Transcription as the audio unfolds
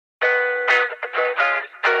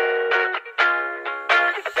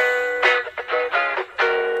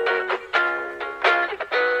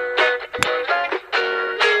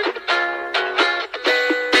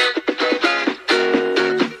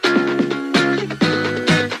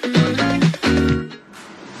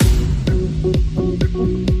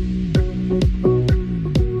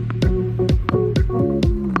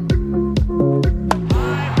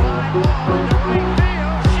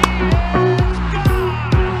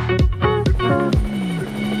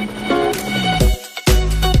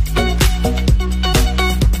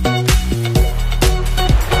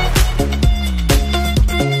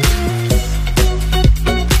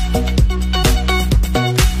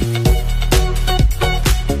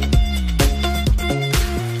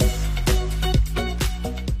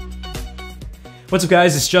What's up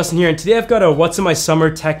guys, it's Justin here, and today I've got a what's in my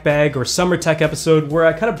summer tech bag or summer tech episode where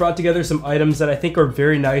I kind of brought together some items that I think are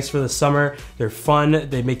very nice for the summer. They're fun,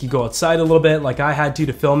 they make you go outside a little bit like I had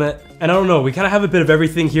to film it. And I don't know, we kind of have a bit of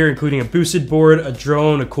everything here, including a boosted board, a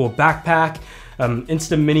drone, a cool backpack,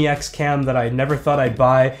 Insta Mini X cam that I never thought I'd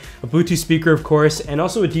buy, a Bluetooth speaker of course, and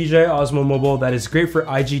also a DJI Osmo Mobile that is great for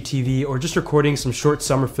IGTV or just recording some short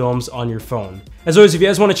summer films on your phone. As always, if you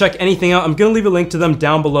guys want to check anything out, I'm going to leave a link to them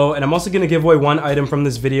down below, and I'm also going to give away one item from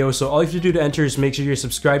this video, so all you have to do to enter is make sure you're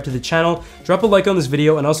subscribed to the channel, drop a like on this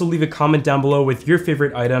video, and also leave a comment down below with your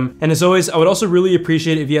favorite item. And as always, I would also really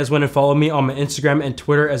appreciate it if you guys went and follow me on my Instagram and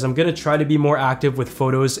Twitter, as I'm going to try to be more active with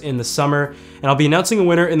photos in the summer, and I'll be announcing a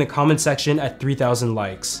winner in the comment section at 3,000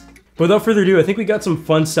 likes. But without further ado, I think we got some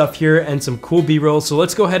fun stuff here and some cool B-roll, so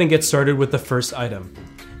let's go ahead and get started with the first item.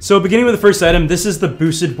 So beginning with the first item, this is the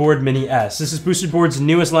Boosted Board Mini S. This is Boosted Board's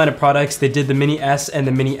newest line of products. They did the Mini S and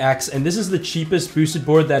the Mini X, and this is the cheapest boosted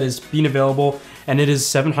board that is being available, and it is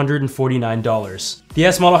 $749. The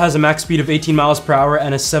S model has a max speed of 18 miles per hour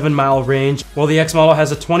and a 7-mile range, while the X model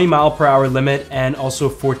has a 20 mile per hour limit and also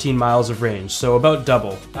 14 miles of range, so about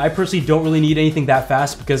double. I personally don't really need anything that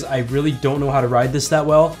fast because I really don't know how to ride this that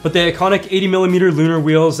well, but the iconic 80mm lunar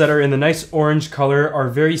wheels that are in the nice orange color are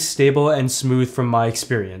very stable and smooth from my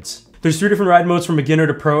experience. There's 3 different ride modes from beginner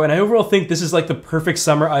to pro, and I overall think this is like the perfect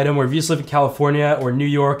summer item where if you just live in California or New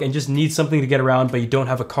York and just need something to get around but you don't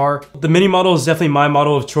have a car. The mini model is definitely my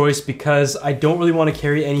model of choice because I don't really want to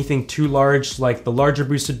carry anything too large like the larger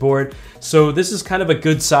boosted board, so this is kind of a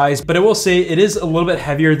good size, but I will say it is a little bit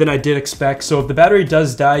heavier than I did expect, so if the battery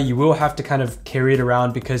does die you will have to kind of carry it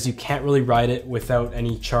around because you can't really ride it without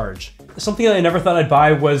any charge. Something that I never thought I'd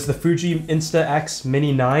buy was the Fuji Insta-X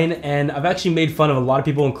Mini 9, and I've actually made fun of a lot of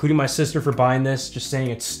people, including my sister, for buying this, just saying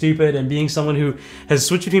it's stupid, and being someone who has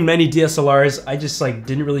switched between many DSLRs, I just like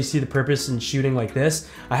didn't really see the purpose in shooting like this.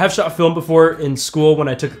 I have shot film before in school when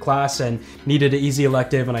I took a class and needed an easy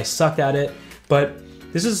elective and I sucked at it, but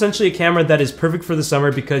this is essentially a camera that is perfect for the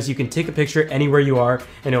summer because you can take a picture anywhere you are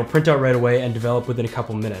and it'll print out right away and develop within a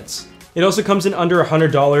couple minutes. It also comes in under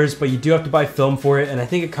 $100, but you do have to buy film for it, and I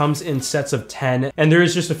think it comes in sets of 10. And there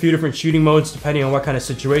is just a few different shooting modes depending on what kind of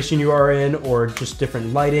situation you are in or just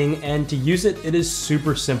different lighting. And to use it, it is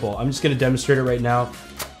super simple. I'm just gonna demonstrate it right now.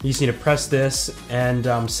 You just need to press this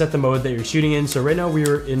and set the mode that you're shooting in. So right now we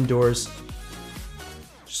are indoors.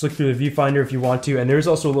 Just look through the viewfinder if you want to. And there's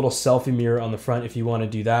also a little selfie mirror on the front if you want to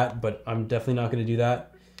do that, but I'm definitely not gonna do that.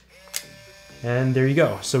 And there you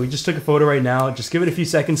go. So we just took a photo right now. Just give it a few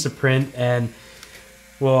seconds to print and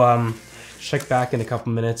we'll check back in a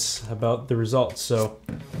couple minutes about the results. So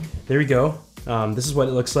there we go. This is what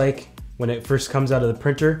it looks like when it first comes out of the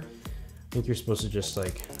printer. I think you're supposed to just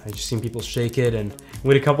like, I just seen people shake it and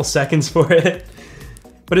wait a couple seconds for it.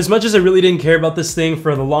 But as much as I really didn't care about this thing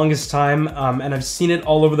for the longest time, and I've seen it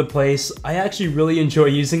all over the place, I actually really enjoy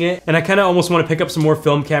using it. And I kind of almost want to pick up some more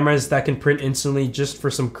film cameras that can print instantly just for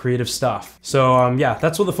some creative stuff. So yeah,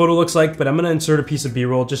 that's what the photo looks like, but I'm going to insert a piece of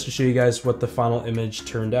B-roll just to show you guys what the final image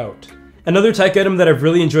turned out. Another tech item that I've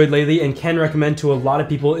really enjoyed lately and can recommend to a lot of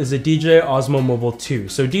people is the DJI Osmo Mobile 2.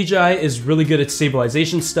 So DJI is really good at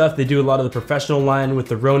stabilization stuff. They do a lot of the professional line with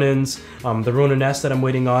the Ronins, the Ronin S that I'm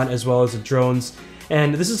waiting on, as well as the drones.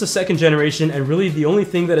 And this is the 2nd generation, and really the only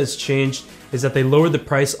thing that has changed is that they lowered the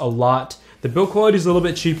price a lot. The build quality is a little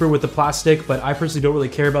bit cheaper with the plastic, but I personally don't really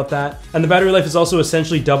care about that. And the battery life is also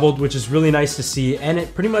essentially doubled, which is really nice to see, and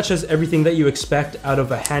it pretty much has everything that you expect out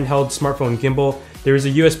of a handheld smartphone gimbal. There is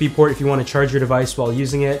a USB port if you want to charge your device while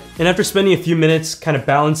using it. And after spending a few minutes kind of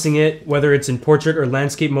balancing it, whether it's in portrait or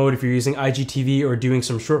landscape mode, if you're using IGTV or doing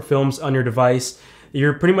some short films on your device,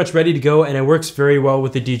 you're pretty much ready to go, and it works very well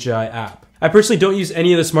with the DJI app. I personally don't use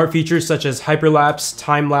any of the smart features such as hyperlapse,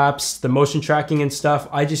 time-lapse, the motion tracking and stuff.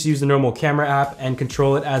 I just use the normal camera app and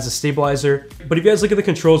control it as a stabilizer. But if you guys look at the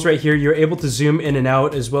controls right here, you're able to zoom in and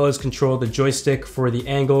out as well as control the joystick for the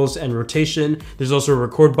angles and rotation. There's also a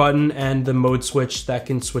record button and the mode switch that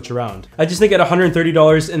can switch around. I just think at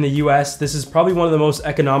 $130 in the US, this is probably one of the most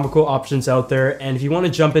economical options out there. And if you want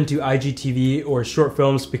to jump into IGTV or short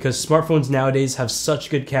films because smartphones nowadays have such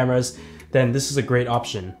good cameras, then this is a great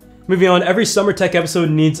option. Moving on, every summer tech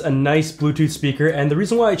episode needs a nice Bluetooth speaker, and the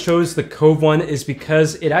reason why I chose the Cove one is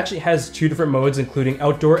because it actually has 2 different modes, including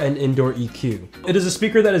outdoor and indoor EQ. It is a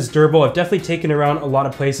speaker that is durable. I've definitely taken around a lot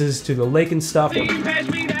of places to the lake and stuff.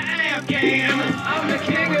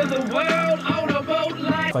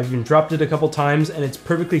 I've even dropped it a couple times and it's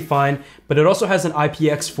perfectly fine, but it also has an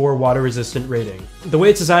IPX4 water resistant rating. The way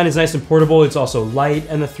it's designed is nice and portable, it's also light,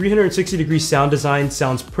 and the 360-degree sound design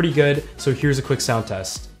sounds pretty good, so here's a quick sound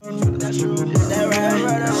test.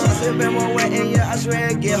 sipping more wet and yeah, I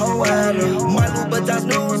swear it get whole wetter. My Louboutin's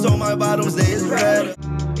news on my bottoms, they is red.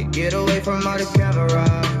 You get away from all the camera.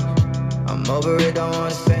 I'm over it, don't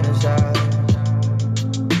wanna spend a shot.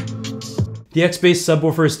 The X-Bass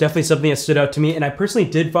subwoofer is definitely something that stood out to me, and I personally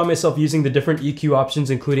did find myself using the different EQ options,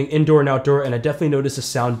 including indoor and outdoor, and I definitely noticed a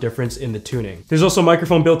sound difference in the tuning. There's also a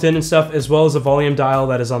microphone built in and stuff, as well as a volume dial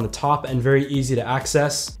that is on the top and very easy to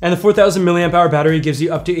access. And the 4000 milliamp hour battery gives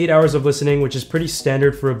you up to 8 hours of listening, which is pretty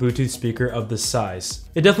standard for a Bluetooth speaker of this size.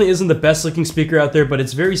 It definitely isn't the best looking speaker out there, but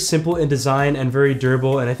it's very simple in design and very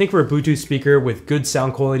durable, and I think for a Bluetooth speaker with good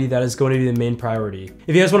sound quality, that is going to be the main priority.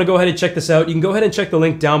 If you guys want to go ahead and check this out, you can go ahead and check the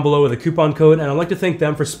link down below with a coupon code, and I'd like to thank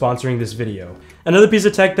them for sponsoring this video. Another piece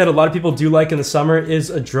of tech that a lot of people do like in the summer is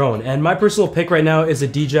a drone, and my personal pick right now is a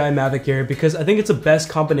DJI Mavic Air because I think it's the best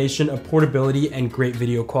combination of portability and great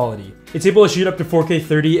video quality. It's able to shoot up to 4K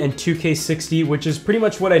 30 and 2K 60, which is pretty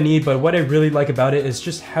much what I need, but what I really like about it is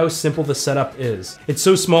just how simple the setup is. It's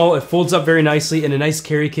so small, it folds up very nicely in a nice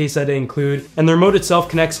carry case that I include, and the remote itself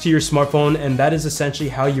connects to your smartphone, and that is essentially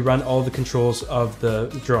how you run all the controls of the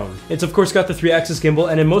drone. It's of course got the 3-axis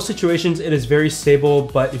gimbal, and in most situations it is very stable,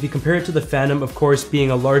 but if you compare it to the Phantom, of course,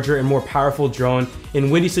 being a larger and more powerful drone, in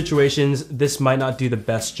windy situations, this might not do the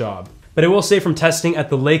best job. But I will say from testing at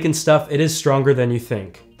the lake and stuff, it is stronger than you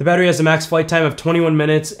think. The battery has a max flight time of 21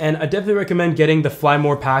 minutes, and I definitely recommend getting the Fly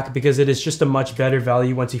More pack because it is just a much better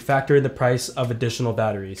value once you factor in the price of additional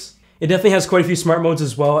batteries. It definitely has quite a few smart modes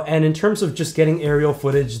as well, and in terms of just getting aerial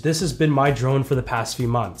footage, this has been my drone for the past few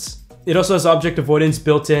months. It also has object avoidance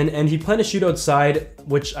built in, and if you plan to shoot outside,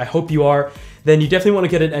 which I hope you are, then you definitely want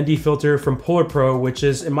to get an ND filter from Polar Pro, which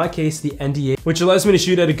is in my case the ND8, which allows me to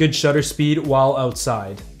shoot at a good shutter speed while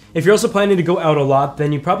outside. If you're also planning to go out a lot,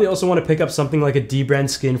 then you probably also want to pick up something like a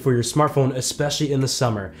D-brand skin for your smartphone, especially in the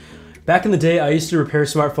summer. Back in the day, I used to repair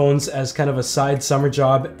smartphones as kind of a side summer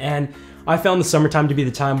job, and I found the summertime to be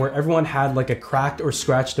the time where everyone had like a cracked or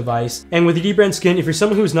scratched device. And with the D-brand skin, if you're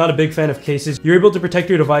someone who's not a big fan of cases, you're able to protect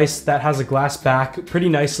your device that has a glass back pretty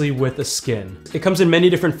nicely with a skin. It comes in many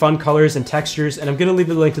different fun colors and textures, and I'm going to leave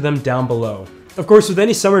a link to them down below. Of course, with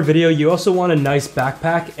any summer video, you also want a nice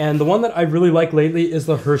backpack, and the one that I really like lately is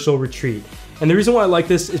the Herschel Retreat. And the reason why I like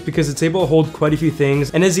this is because it's able to hold quite a few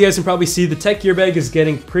things, and as you guys can probably see, the tech gear bag is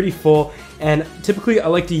getting pretty full, and typically I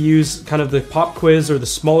like to use kind of the Pop Quiz or the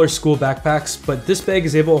smaller school backpacks, but this bag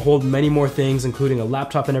is able to hold many more things, including a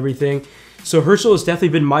laptop and everything. So Herschel has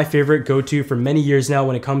definitely been my favorite go-to for many years now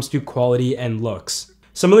when it comes to quality and looks.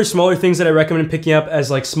 Some other smaller things that I recommend picking up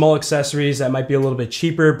as like small accessories that might be a little bit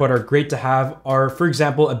cheaper but are great to have are, for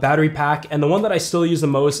example, a battery pack, and the one that I still use the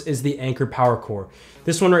most is the Anker Power Core.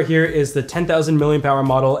 This one right here is the 10,000 milliamp hour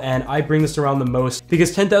model, and I bring this around the most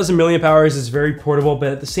because 10,000 milliamp hours is very portable,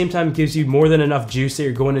 but at the same time gives you more than enough juice that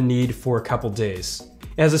you're going to need for a couple days.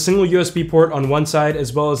 It has a single USB port on one side,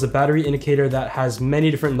 as well as a battery indicator that has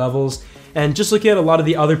many different levels. And just looking at a lot of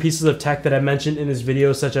the other pieces of tech that I mentioned in this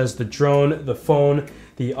video, such as the drone, the phone,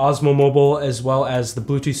 the Osmo Mobile, as well as the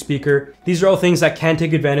Bluetooth speaker, these are all things that can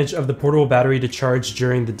take advantage of the portable battery to charge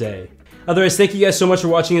during the day. Otherwise, thank you guys so much for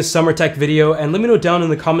watching this summer tech video, and let me know down in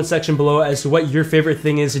the comment section below as to what your favorite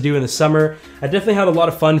thing is to do in the summer. I definitely had a lot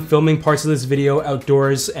of fun filming parts of this video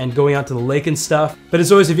outdoors and going out to the lake and stuff. But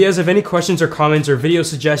as always, if you guys have any questions or comments or video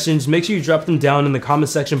suggestions, make sure you drop them down in the comment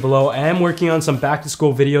section below. I am working on some back to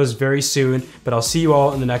school videos very soon, but I'll see you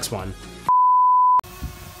all in the next one.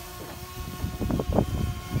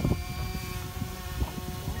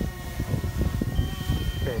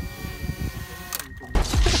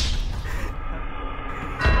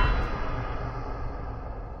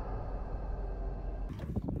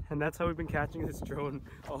 And that's how we've been catching this drone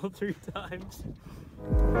all 3 times.